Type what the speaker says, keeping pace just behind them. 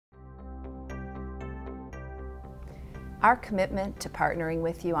Our commitment to partnering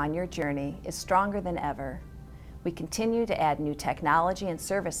with you on your journey is stronger than ever. We continue to add new technology and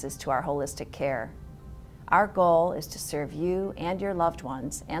services to our holistic care. Our goal is to serve you and your loved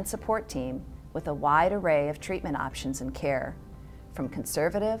ones and support team with a wide array of treatment options and care, from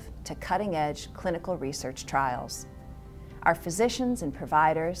conservative to cutting-edge clinical research trials. Our physicians and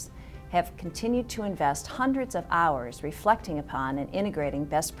providers have continued to invest hundreds of hours reflecting upon and integrating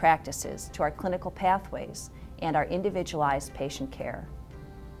best practices to our clinical pathways and our individualized patient care.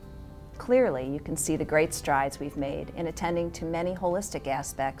 Clearly, you can see the great strides we've made in attending to many holistic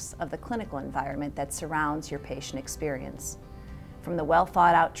aspects of the clinical environment that surrounds your patient experience, from the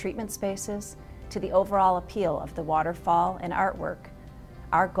well-thought-out treatment spaces to the overall appeal of the waterfall and artwork.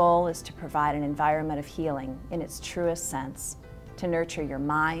 Our goal is to provide an environment of healing in its truest sense, to nurture your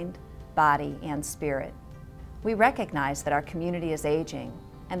mind, body, and spirit. We recognize that our community is aging,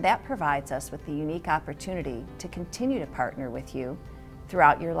 and that provides us with the unique opportunity to continue to partner with you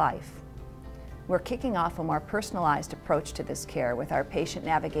throughout your life. We're kicking off a more personalized approach to this care with our Patient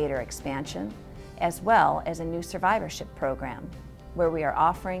Navigator expansion, as well as a new survivorship program, where we are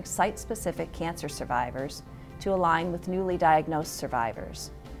offering site-specific cancer survivors to align with newly diagnosed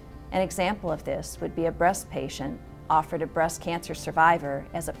survivors. An example of this would be a breast patient offered a breast cancer survivor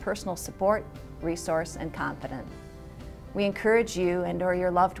as a personal support, resource, and confidant. We encourage you and/or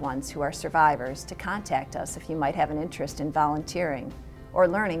your loved ones who are survivors to contact us if you might have an interest in volunteering or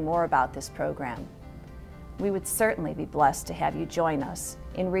learning more about this program. We would certainly be blessed to have you join us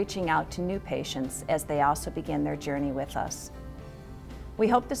in reaching out to new patients as they also begin their journey with us. We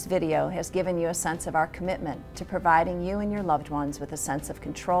hope this video has given you a sense of our commitment to providing you and your loved ones with a sense of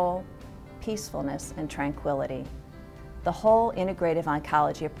control, peacefulness, and tranquility. The whole integrative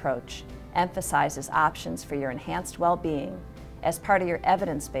oncology approach emphasizes options for your enhanced well-being as part of your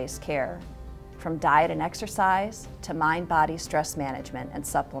evidence-based care, from diet and exercise to mind-body stress management and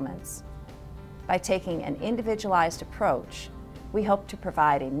supplements. By taking an individualized approach, we hope to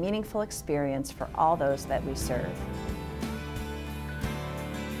provide a meaningful experience for all those that we serve.